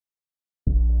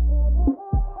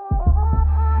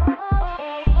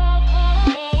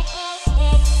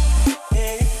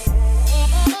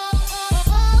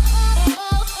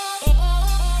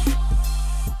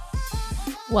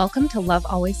Welcome to Love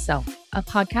Always Self, a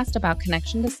podcast about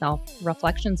connection to self,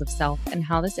 reflections of self, and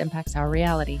how this impacts our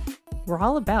reality. We're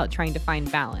all about trying to find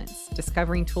balance,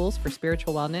 discovering tools for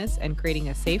spiritual wellness, and creating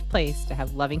a safe place to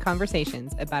have loving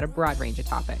conversations about a broad range of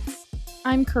topics.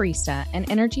 I'm Karista, an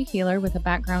energy healer with a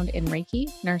background in Reiki,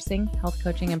 nursing, health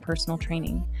coaching, and personal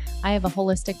training. I have a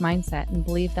holistic mindset and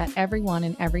believe that everyone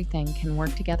and everything can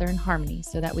work together in harmony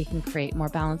so that we can create more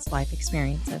balanced life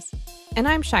experiences. And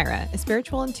I'm Shira, a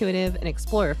spiritual intuitive and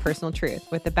explorer of personal truth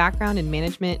with a background in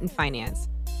management and finance.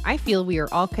 I feel we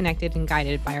are all connected and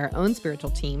guided by our own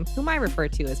spiritual team, whom I refer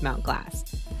to as Mount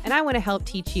Glass, and I want to help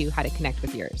teach you how to connect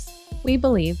with yours. We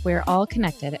believe we're all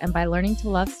connected, and by learning to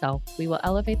love self, we will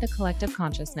elevate the collective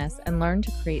consciousness and learn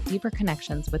to create deeper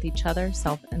connections with each other,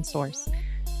 self, and source.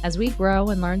 As we grow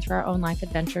and learn through our own life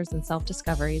adventures and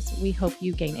self-discoveries, we hope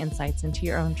you gain insights into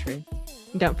your own truth.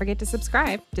 Don't forget to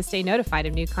subscribe to stay notified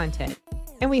of new content,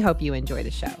 and we hope you enjoy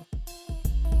the show.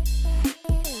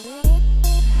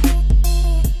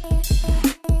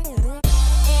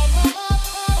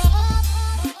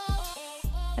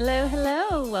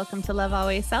 Hello. Welcome to Love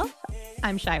Always Self.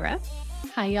 I'm Shira.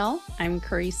 Hi, y'all. I'm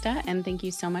Karista, and thank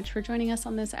you so much for joining us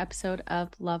on this episode of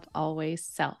Love Always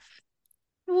Self.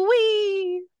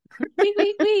 Wee!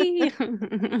 Wee.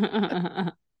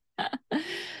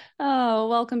 Oh,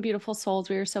 welcome, beautiful souls.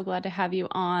 We are so glad to have you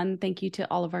on. Thank you to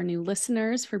all of our new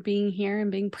listeners for being here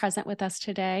and being present with us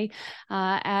today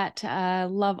at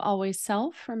Love Always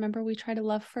Self. Remember, we try to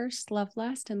love first, love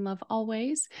last, and love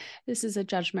always. This is a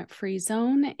judgment-free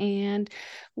zone, and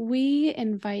we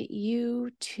invite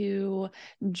you to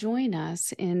join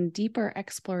us in deeper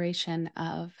exploration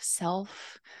of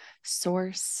self,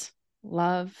 source,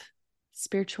 love,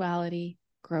 spirituality,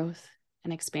 growth,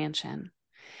 and expansion.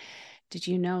 Did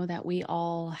you know that we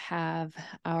all have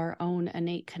our own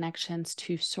innate connections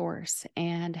to source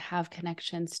and have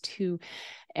connections to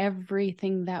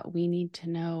everything that we need to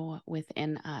know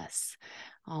within us?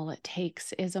 All it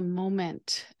takes is a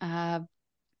moment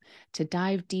to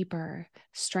dive deeper,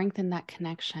 strengthen that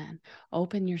connection,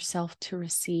 open yourself to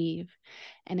receive,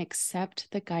 and accept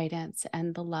the guidance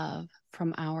and the love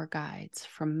from our guides,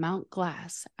 from Mount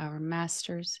Glass, our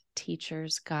masters,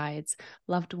 teachers, guides,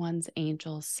 loved ones,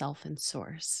 angels, self, and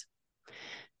source.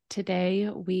 Today,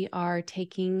 we are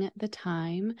taking the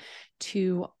time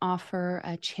to offer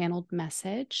a channeled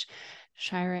message.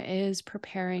 Shira is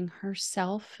preparing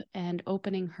herself and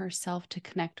opening herself to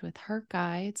connect with her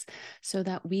guides so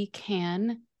that we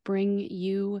can bring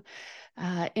you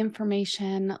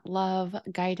information, love,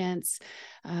 guidance,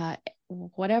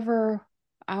 whatever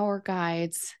our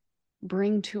guides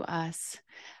bring to us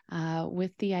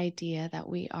with the idea that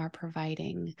we are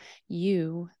providing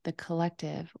you, the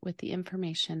collective, with the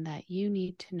information that you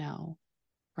need to know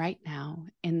right now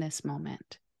in this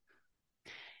moment.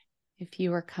 If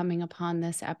you are coming upon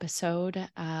this episode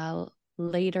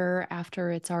later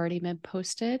after it's already been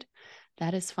posted,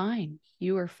 that is fine.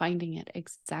 You are finding it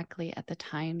exactly at the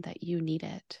time that you need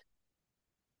it.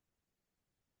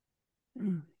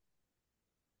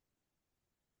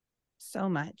 So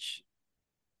much.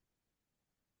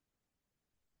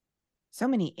 So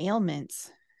many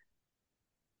ailments.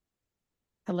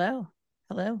 Hello.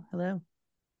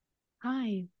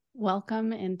 Hi,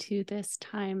 welcome into this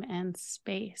time and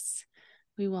space.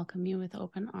 We welcome you with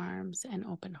open arms and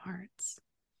open hearts.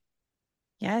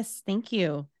 Yes, thank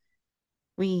you.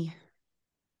 We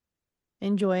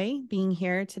enjoy being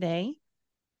here today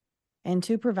and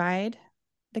to provide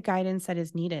the guidance that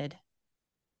is needed.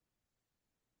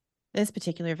 This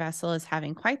particular vessel is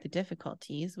having quite the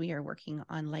difficulties. We are working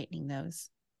on lightening those.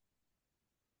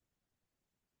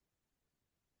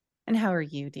 And how are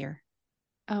you, dear?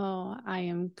 Oh, I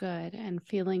am good and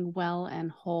feeling well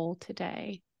and whole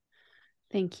today.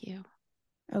 Thank you.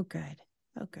 Oh, good.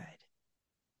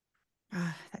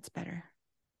 That's better.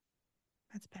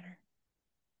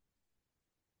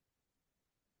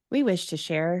 We wish to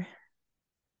share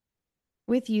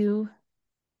with you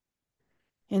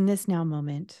in this now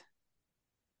moment.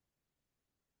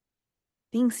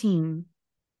 Things seem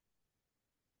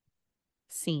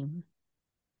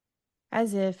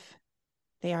as if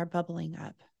they are bubbling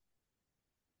up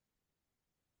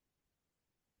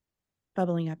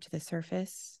to the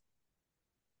surface,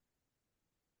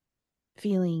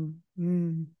 feeling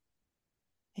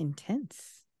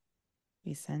intense,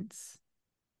 we sense.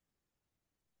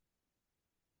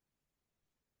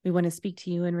 We want to speak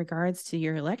to you in regards to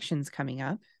your elections coming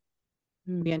up.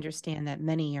 We understand that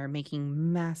many are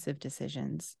making massive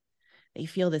decisions. They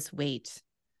feel this weight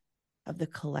of the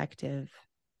collective.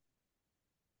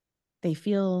 They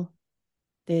feel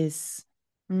this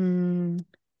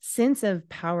sense of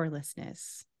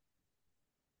powerlessness.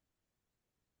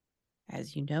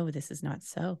 because you know this is not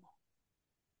so.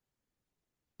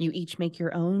 You each make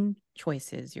your own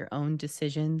choices, your own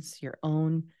decisions, your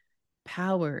own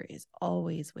power is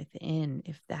always within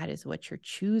if that is what you're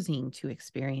choosing to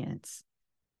experience,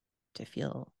 to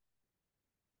feel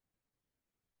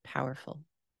powerful.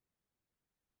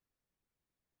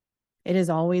 It is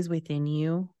always within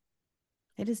you.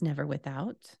 It is never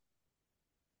without.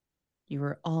 You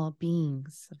are all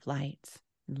beings of light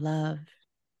and love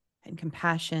and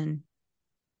compassion.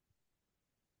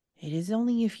 It is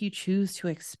only if you choose to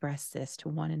express this to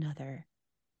one another,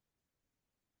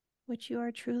 which you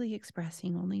are truly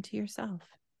expressing only to yourself.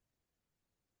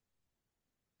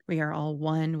 We are all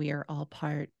one. We are all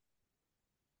part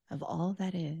of all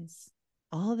that is,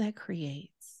 all that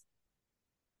creates.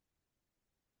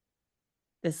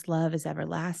 This love is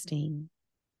everlasting.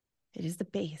 It is the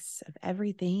base of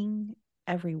everything,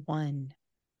 everyone,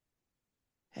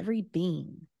 every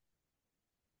being.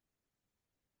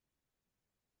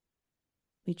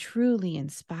 We truly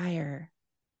inspire.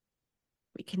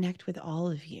 We connect with all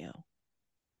of you.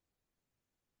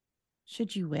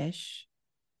 Should you wish,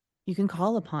 you can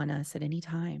call upon us at any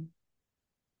time.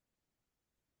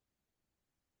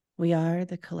 We are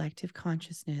the collective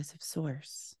consciousness of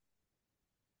Source.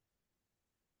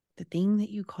 The thing that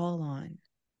you call on,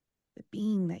 the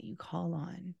being that you call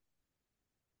on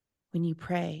when you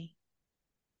pray,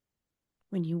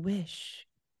 when you wish,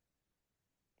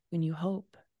 when you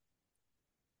hope.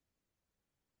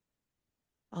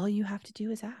 All you have to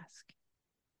do is ask.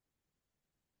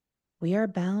 We are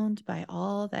bound by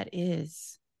all that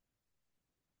is.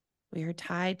 We are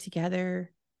tied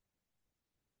together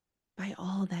by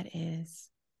all that is.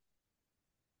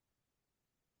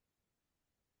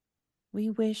 We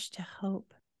wish to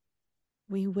hope.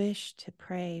 We wish to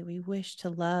pray. We wish to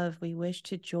love. We wish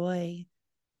to joy.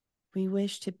 We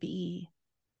wish to be.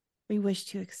 We wish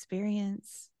to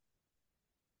experience.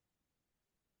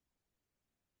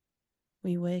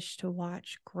 We wish to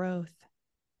watch growth.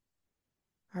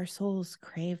 Our souls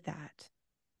crave that.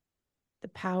 The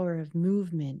power of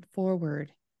movement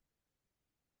forward.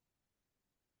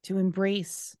 To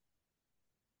embrace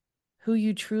who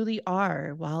you truly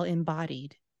are while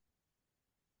embodied.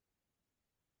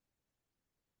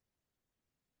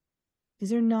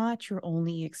 These are not your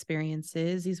only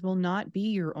experiences. These will not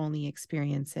be your only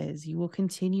experiences. You will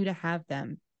continue to have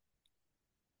them.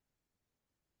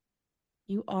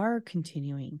 You are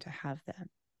continuing to have them.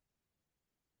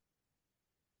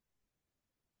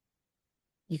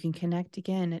 You can connect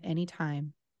again at any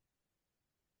time.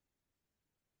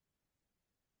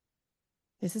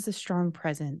 This is a strong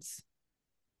presence,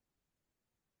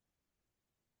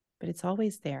 but it's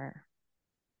always there.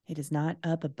 It is not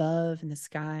up above in the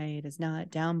sky. It is not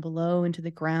down below into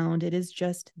the ground. It is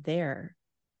just there.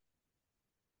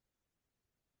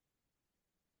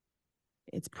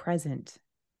 It's present.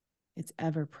 It's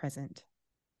ever present.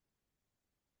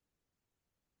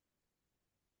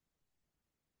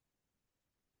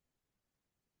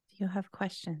 Do you have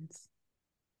questions?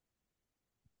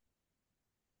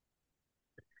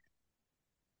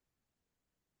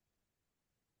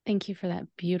 Thank you for that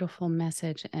beautiful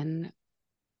message. And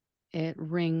it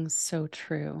rings so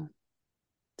true.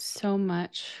 So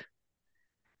much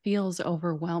feels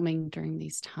overwhelming during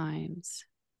these times.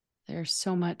 There's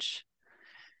so much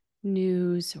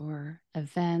news or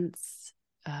events,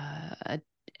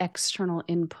 external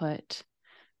input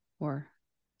or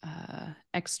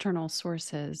external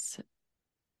sources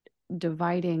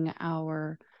dividing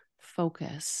our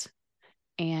focus,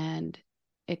 and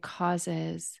it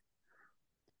causes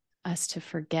us to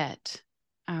forget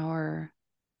our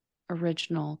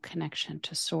original connection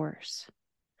to Source.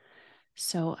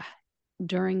 So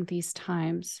during these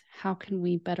times, how can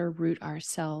we better root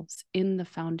ourselves in the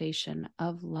foundation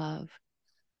of love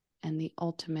and the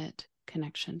ultimate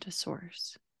connection to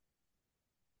Source?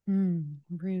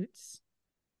 Roots.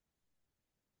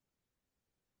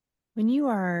 When you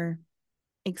are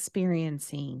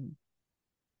experiencing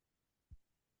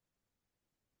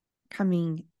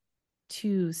coming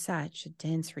to such a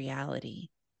dense reality,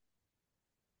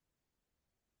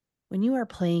 when you are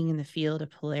playing in the field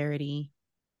of polarity,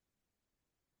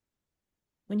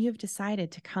 when you have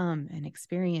decided to come and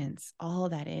experience all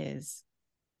that is,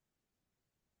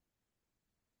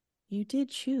 you did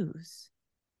choose.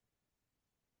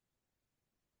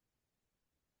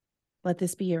 Let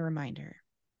this be a reminder.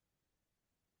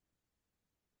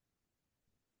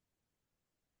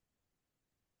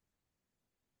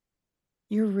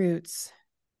 Your roots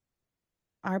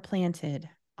are planted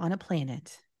on a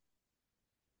planet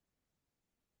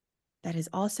that is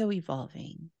also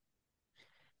evolving,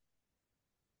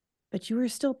 but you are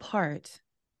still part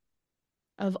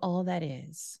of all that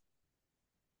is.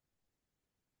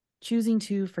 Choosing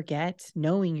to forget,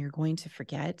 knowing you're going to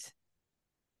forget,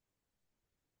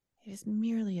 it is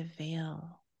merely a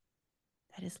veil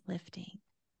that is lifting.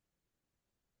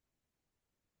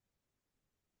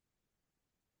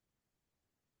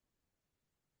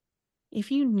 If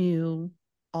you knew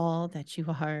all that you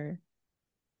are,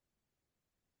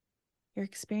 your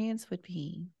experience would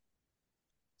be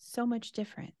so much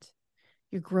different.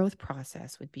 Your growth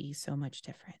process would be so much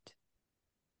different.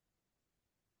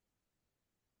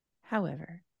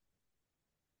 However,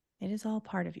 it is all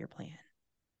part of your plan.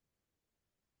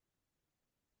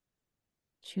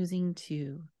 Choosing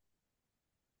to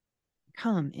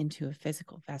come into a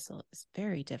physical vessel is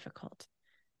very difficult.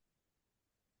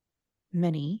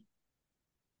 Many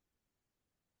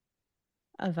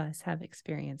of us have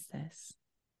experienced this.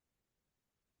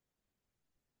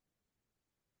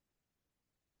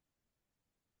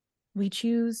 We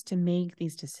choose to make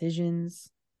these decisions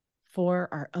for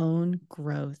our own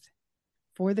growth,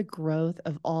 for the growth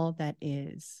of all that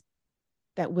is,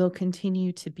 that will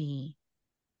continue to be.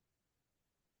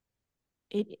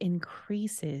 It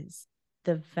increases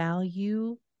the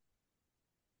value,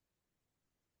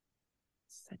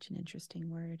 such an interesting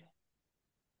word,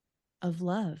 of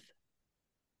love.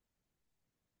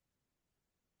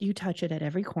 You touch it at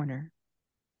every corner.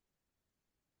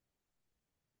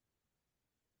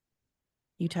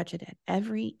 You touch it at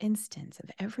every instance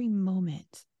of every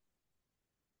moment.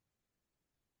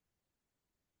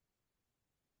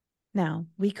 Now,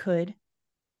 we could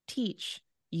teach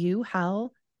you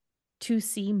how to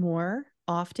see more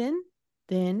often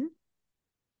than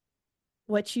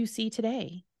what you see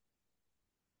today.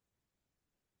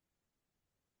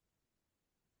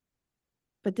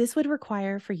 But this would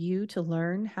require for you to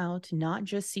learn how to not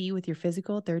just see with your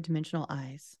physical third dimensional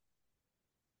eyes.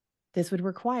 This would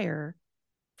require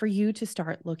for you to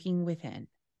start looking within,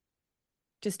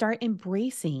 to start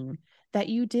embracing that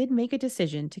you did make a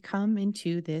decision to come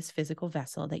into this physical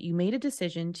vessel, that you made a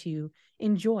decision to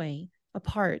enjoy a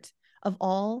part of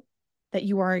all that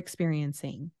you are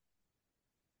experiencing.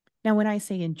 Now, when I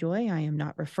say enjoy, I am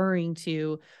not referring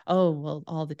to, oh, well,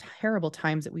 all the terrible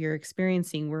times that we are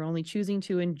experiencing, we're only choosing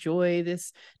to enjoy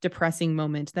this depressing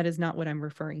moment. That is not what I'm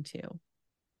referring to.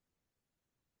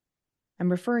 I'm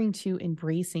referring to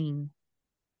embracing.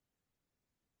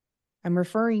 I'm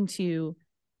referring to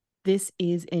this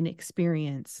is an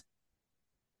experience.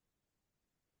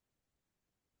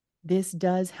 This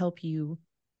does help you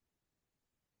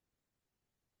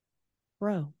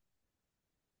grow,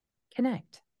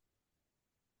 connect.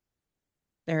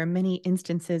 There are many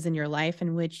instances in your life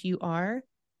in which you are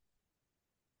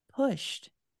pushed,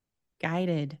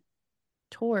 guided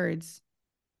towards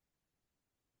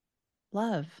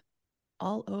love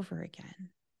all over again.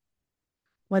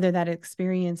 Whether that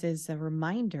experience is a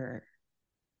reminder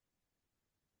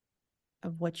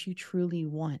of what you truly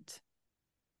want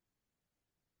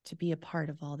to be a part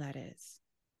of all that is.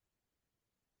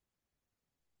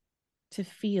 To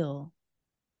feel,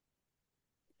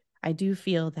 I do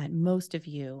feel that most of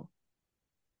you,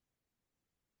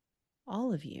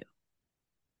 all of you,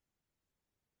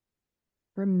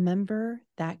 remember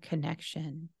that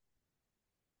connection.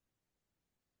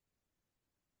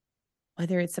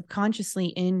 Whether it's subconsciously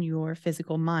in your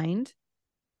physical mind,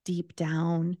 deep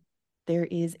down, there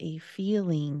is a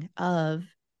feeling of,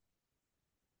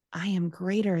 I am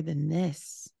greater than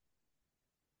this,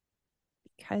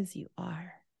 because you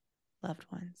are, loved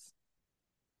ones.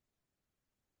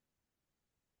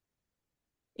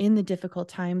 In the difficult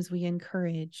times, we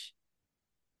encourage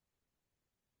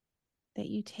that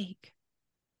you take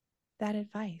that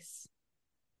advice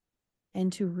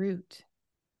and to root.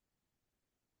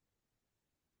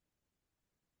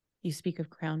 You speak of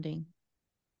grounding.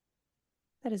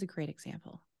 That is a great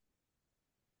example.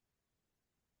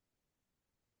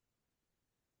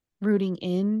 Rooting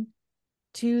in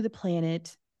to the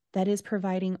planet that is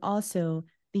providing also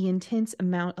the intense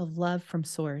amount of love from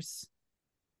Source.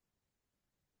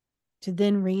 To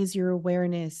then raise your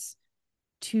awareness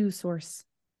to Source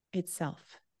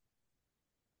itself.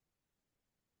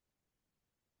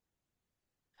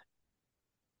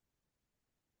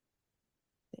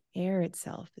 The air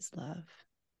itself is love.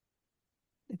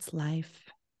 It's life.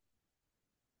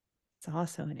 It's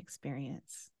also an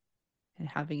experience and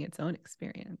having its own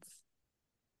experience.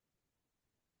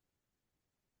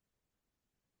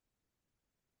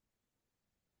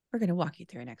 We're going to walk you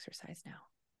through an exercise now.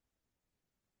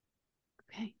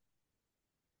 Okay.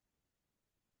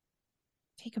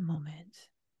 Take a moment.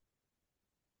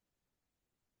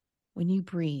 When you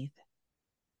breathe,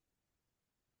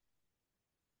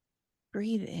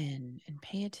 Breathe in and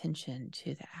pay attention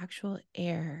to the actual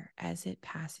air as it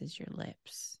passes your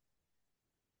lips.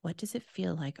 What does it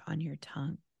feel like on your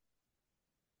tongue?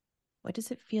 What does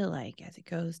it feel like as it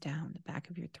goes down the back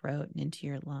of your throat and into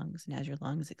your lungs, and as your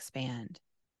lungs expand?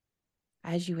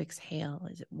 As you exhale,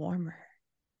 is it warmer?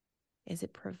 Is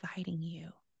it providing you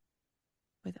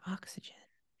with oxygen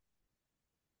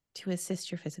to assist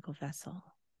your physical vessel?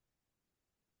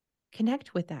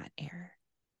 Connect with that air.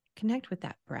 Connect with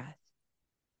that breath.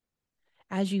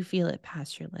 As you feel it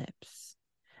pass your lips,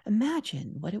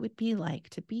 imagine what it would be like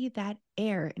to be that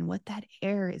air and what that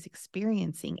air is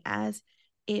experiencing as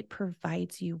it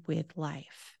provides you with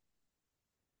life.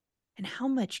 And how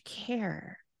much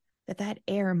care that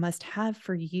air must have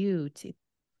for you to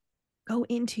go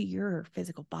into your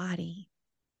physical body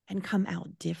and come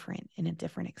out different in a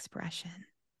different expression.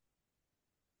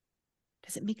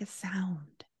 Does it make a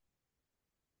sound?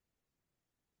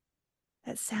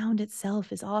 That sound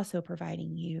itself is also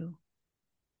providing you.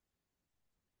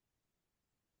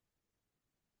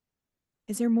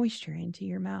 Is there moisture into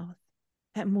your mouth?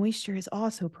 That moisture is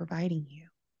also providing you.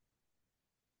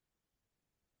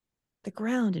 The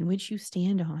ground in which you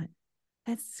stand on,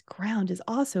 that ground is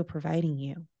also providing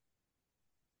you.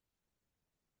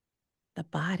 The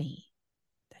body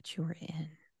that you're in.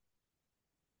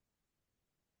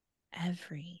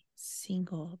 Every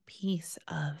single piece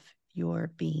of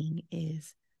your being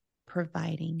is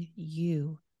providing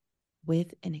you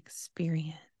with an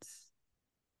experience.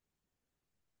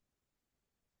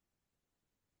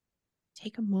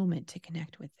 Take a moment to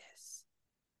connect with this.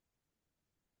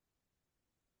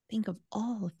 Think of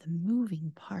all of the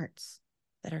moving parts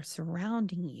that are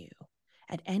surrounding you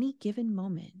at any given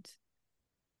moment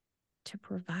to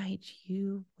provide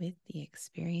you with the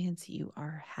experience you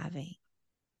are having.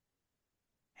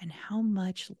 And how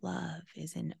much love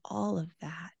is in all of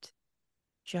that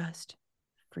just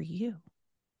for you.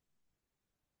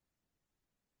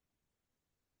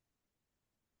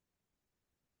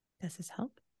 Does this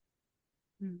help?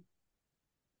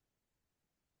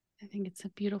 I think it's a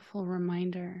beautiful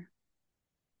reminder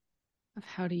of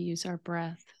how to use our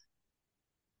breath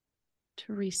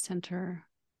to recenter,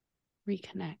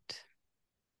 reconnect,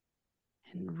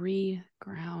 and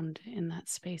re-ground in that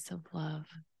space of love.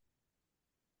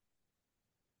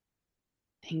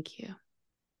 Thank you.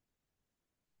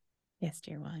 Yes,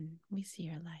 dear one, we see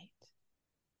your light.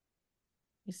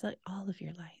 We see all of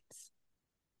your lights.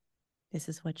 This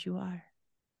is what you are.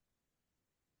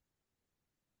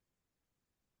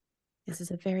 This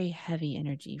is a very heavy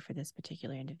energy for this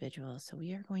particular individual, so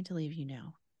we are going to leave you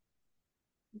now.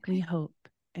 Okay. We hope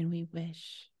and we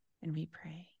wish and we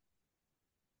pray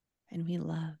and we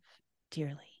love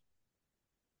dearly.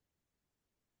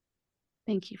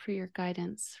 Thank you for your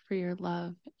guidance, for your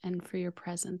love, and for your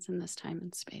presence in this time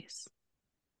and space.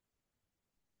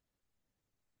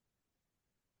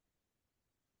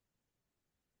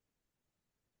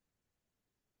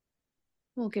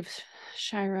 We'll give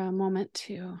Shira a moment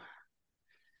to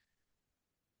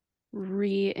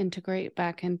reintegrate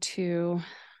back into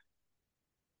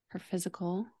her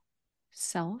physical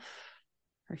self,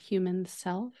 her human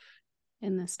self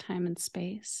in this time and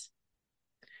space.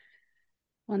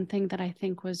 One thing that I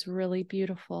think was really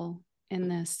beautiful in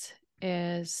this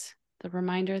is the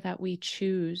reminder that we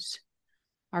choose,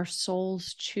 our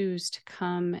souls choose to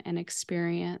come and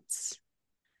experience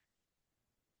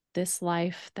this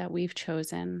life that we've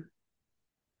chosen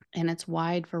in its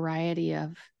wide variety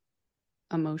of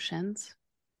emotions.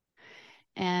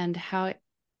 And how,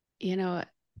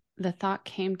 the thought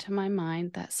came to my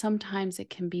mind that sometimes it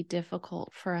can be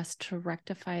difficult for us to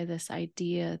rectify this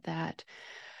idea that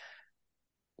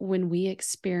when we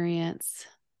experience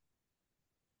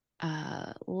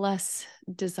less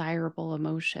desirable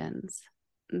emotions,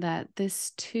 that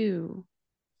this too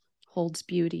holds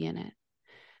beauty in it.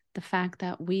 The fact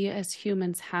that we as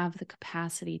humans have the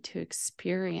capacity to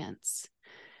experience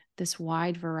this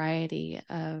wide variety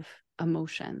of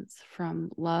emotions,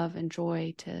 from love and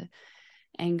joy to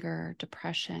anger,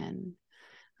 depression.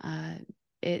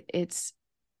 It's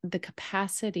the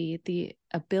capacity, the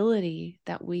ability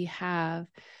that we have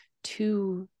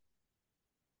to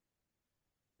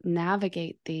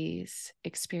navigate these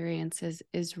experiences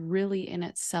is really in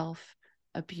itself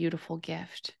a beautiful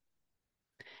gift.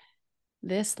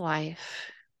 This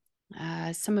life,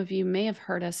 some of you may have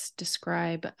heard us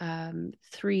describe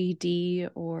 3D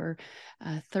or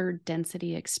third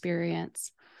density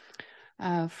experience.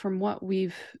 From what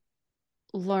we've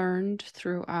learned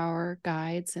through our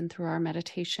guides and through our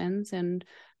meditations and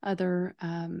other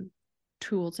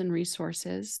tools and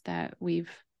resources that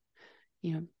we've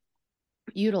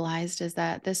utilized, is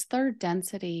that this third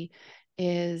density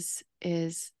is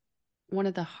one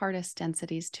of the hardest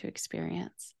densities to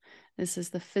experience. This is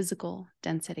the physical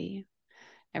density.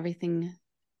 Everything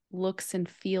looks and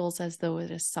feels as though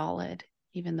it is solid,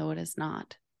 even though it is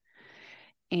not.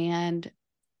 And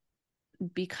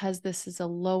because this is a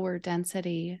lower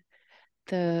density,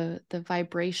 the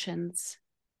vibrations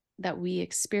that we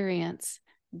experience,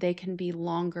 they can be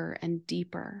longer and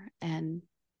deeper and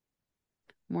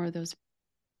more of those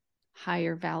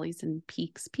higher valleys and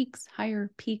peaks,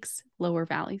 higher peaks, lower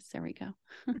valleys. There we go.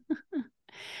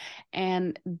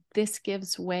 And this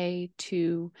gives way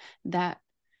to that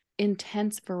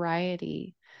intense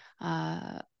variety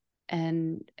and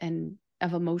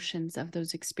of emotions, of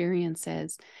those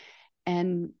experiences.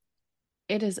 And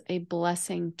it is a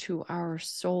blessing to our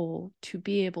soul to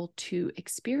be able to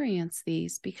experience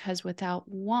these, because without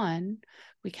one,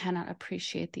 we cannot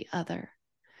appreciate the other.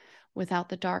 Without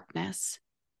the darkness,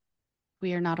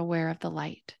 we are not aware of the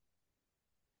light.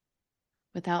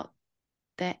 Without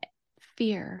the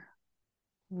fear,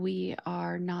 we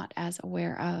are not as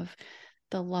aware of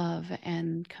the love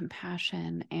and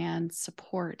compassion and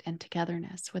support and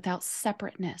togetherness. Without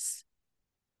separateness,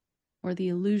 or the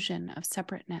illusion of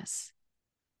separateness,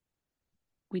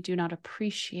 we do not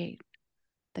appreciate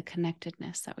the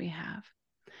connectedness that we have.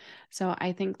 So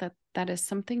I think that that is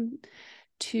something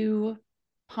to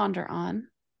ponder on,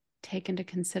 take into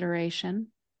consideration.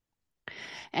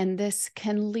 And this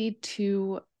can lead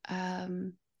to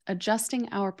adjusting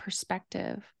our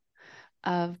perspective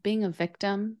of being a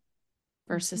victim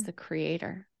versus the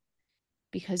creator,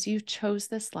 because you chose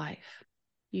this life.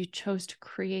 You chose to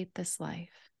create this life.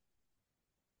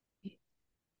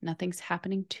 Nothing's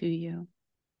happening to you.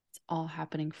 It's all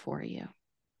happening for you.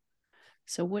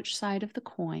 So which side of the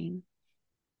coin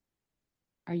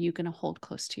are you going to hold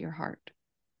close to your heart?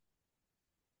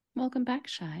 Welcome back,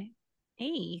 Shai.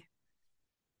 Hey.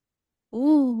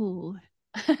 Ooh.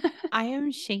 I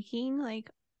am shaking like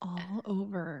all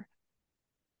over.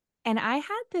 And I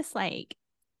had this like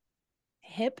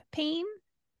hip pain.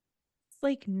 It's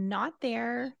like not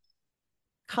there.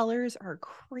 Colors are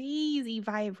crazy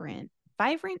vibrant.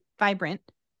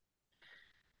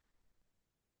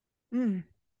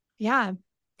 Yeah.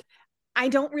 I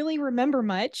don't really remember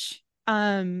much.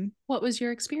 What was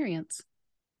your experience?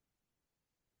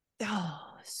 Oh,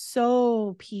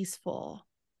 so peaceful.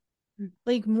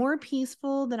 Like more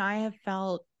peaceful than I have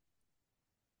felt.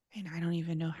 And I don't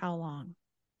even know how long.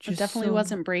 It definitely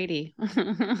wasn't Brady.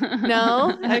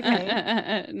 No?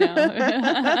 Okay. No.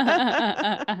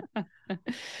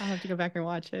 I'll have to go back and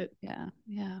watch it.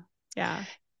 Yeah.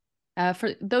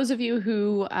 For those of you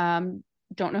who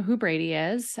don't know who Brady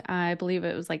is, I believe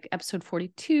it was like episode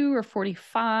 42 or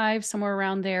 45, somewhere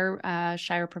around there.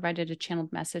 Shira provided a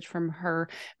channeled message from her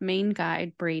main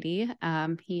guide, Brady.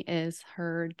 He is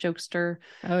her jokester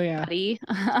buddy.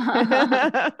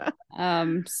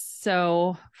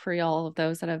 So for all of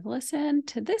those that have listened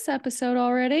to this episode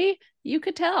already, you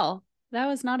could tell that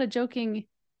was not a joking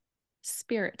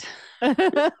spirit.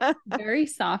 Very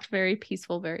soft, very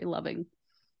peaceful, very loving.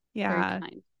 Yeah. Very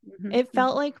kind. Mm-hmm. It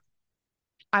felt like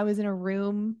I was in a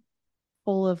room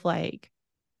full of like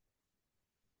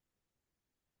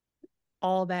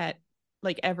all that,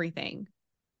 like everything.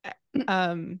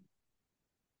 Like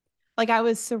I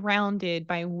was surrounded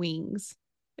by wings,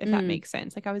 if that makes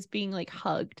sense. Like I was being like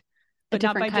hugged, but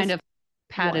not by kind just of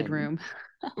padded room.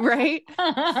 Right? Like,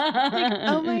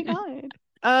 oh my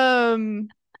God.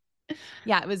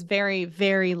 Yeah, it was very,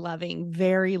 very loving,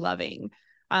 very loving.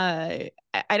 I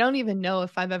don't even know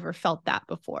if I've ever felt that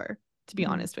before, to be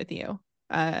honest with you.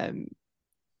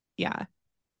 Yeah.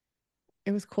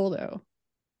 It was cool though.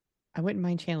 I wouldn't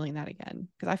mind channeling that again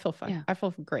because I feel fun. Yeah. I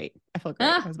feel great. I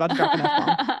was about to drop an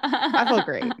F-bomb. I feel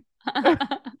great.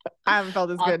 I haven't felt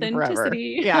this good in forever.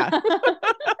 Yeah.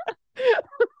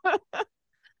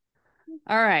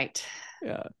 All right.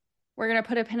 Yeah. We're going to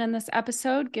put a pin in this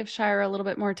episode, give Shira a little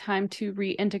bit more time to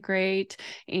reintegrate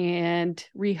and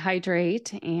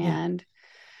rehydrate. And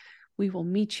we will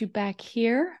meet you back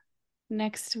here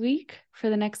next week for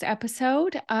the next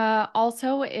episode.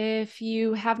 Also, if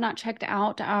you have not checked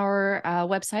out our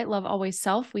website, Love Always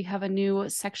Self, we have a new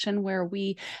section where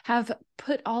we have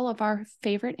put all of our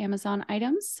favorite Amazon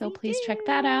items. So please check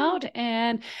that out.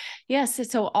 And yes,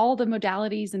 so all the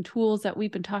modalities and tools that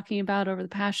we've been talking about over the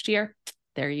past year,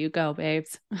 there you go,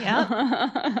 babes. Yeah.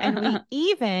 And we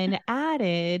even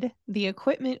added the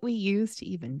equipment we use to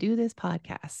even do this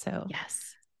podcast. So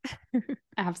yes.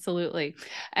 Absolutely.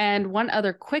 And one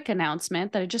other quick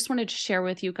announcement that I just wanted to share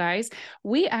with you guys.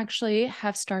 We actually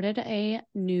have started a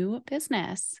new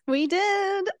business. We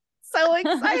did. So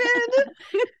excited.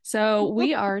 So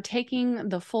we are taking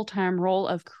the full-time role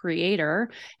of creator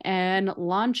and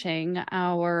launching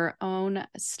our own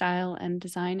style and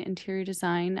design, interior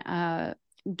design,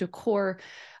 decor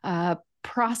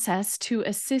process to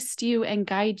assist you and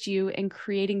guide you in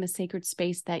creating the sacred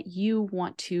space that you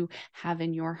want to have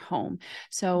in your home.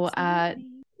 So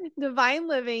Divine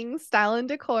Living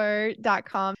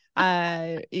styleanddecor.com.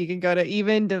 You can go to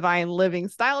even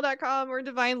divinelivingstyle.com or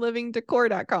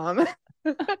divinelivingdecor.com.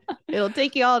 It'll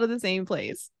take you all to the same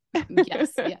place.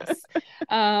 Yes.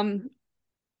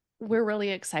 We're really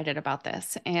excited about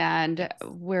this, and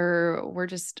we're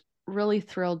just really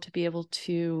thrilled to be able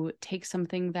to take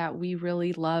something that we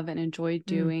really love and enjoy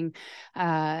doing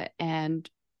and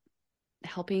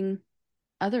helping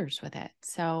others with it.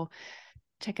 So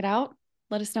check it out.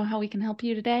 Let us know how we can help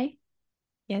you today.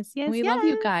 Yes. We love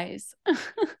you guys.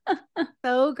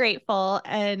 So grateful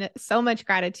and so much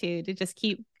gratitude to just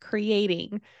keep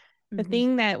creating the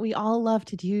thing that we all love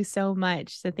to do so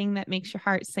much, the thing that makes your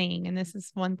heart sing. And this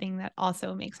is one thing that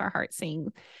also makes our heart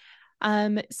sing.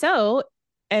 So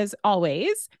as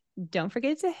always, don't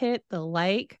forget to hit the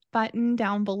like button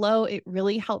down below. It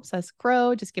really helps us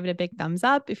grow. Just give it a big thumbs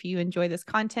up if you enjoy this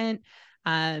content,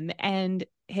 and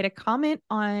hit a comment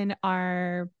on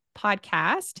our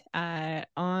podcast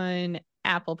on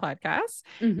Apple Podcasts.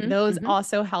 Those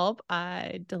also help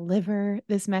deliver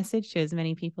this message to as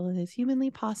many people as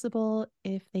humanly possible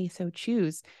if they so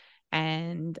choose.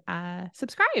 And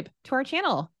subscribe to our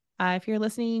channel if you're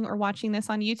listening or watching this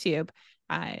on YouTube.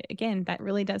 Again, that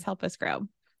really does help us grow.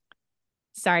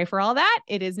 Sorry for all that.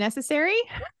 It is necessary.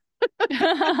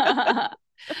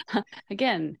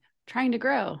 Again, trying to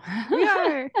grow. We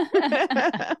are.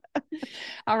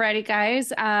 Alrighty,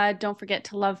 guys. Don't forget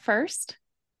to love first,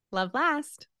 love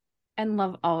last, and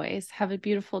love always. Have a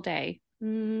beautiful day.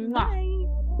 Mwah. Bye.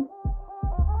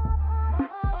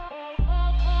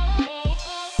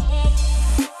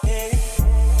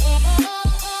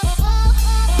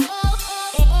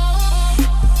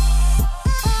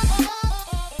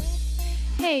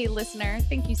 Hey, listener,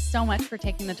 thank you so much for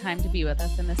taking the time to be with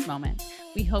us in this moment.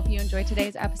 We hope you enjoyed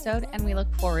today's episode, and we look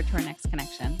forward to our next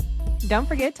connection. Don't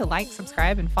forget to like,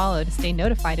 subscribe, and follow to stay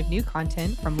notified of new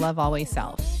content from Love Always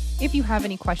Self. If you have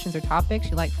any questions or topics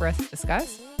you'd like for us to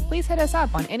discuss, please hit us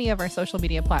up on any of our social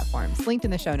media platforms linked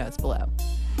in the show notes below.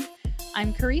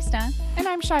 I'm Karista. And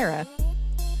I'm Shira.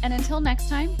 And until next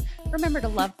time, remember to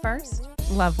love first,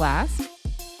 love last,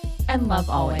 and love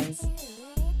always.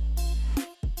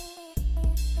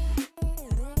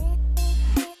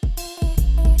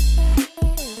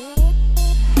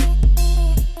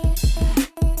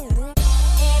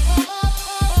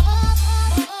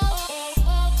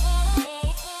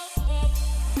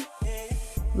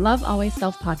 Love Always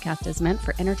Self podcast is meant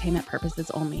for entertainment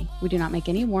purposes only. We do not make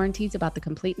any warranties about the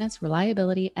completeness,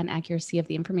 reliability, and accuracy of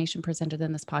the information presented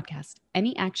in this podcast.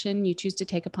 Any action you choose to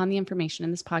take upon the information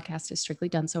in this podcast is strictly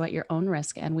done so at your own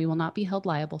risk, and we will not be held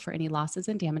liable for any losses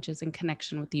and damages in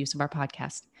connection with the use of our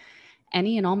podcast.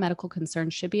 Any and all medical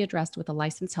concerns should be addressed with a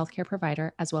licensed healthcare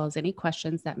provider, as well as any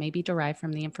questions that may be derived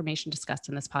from the information discussed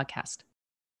in this podcast.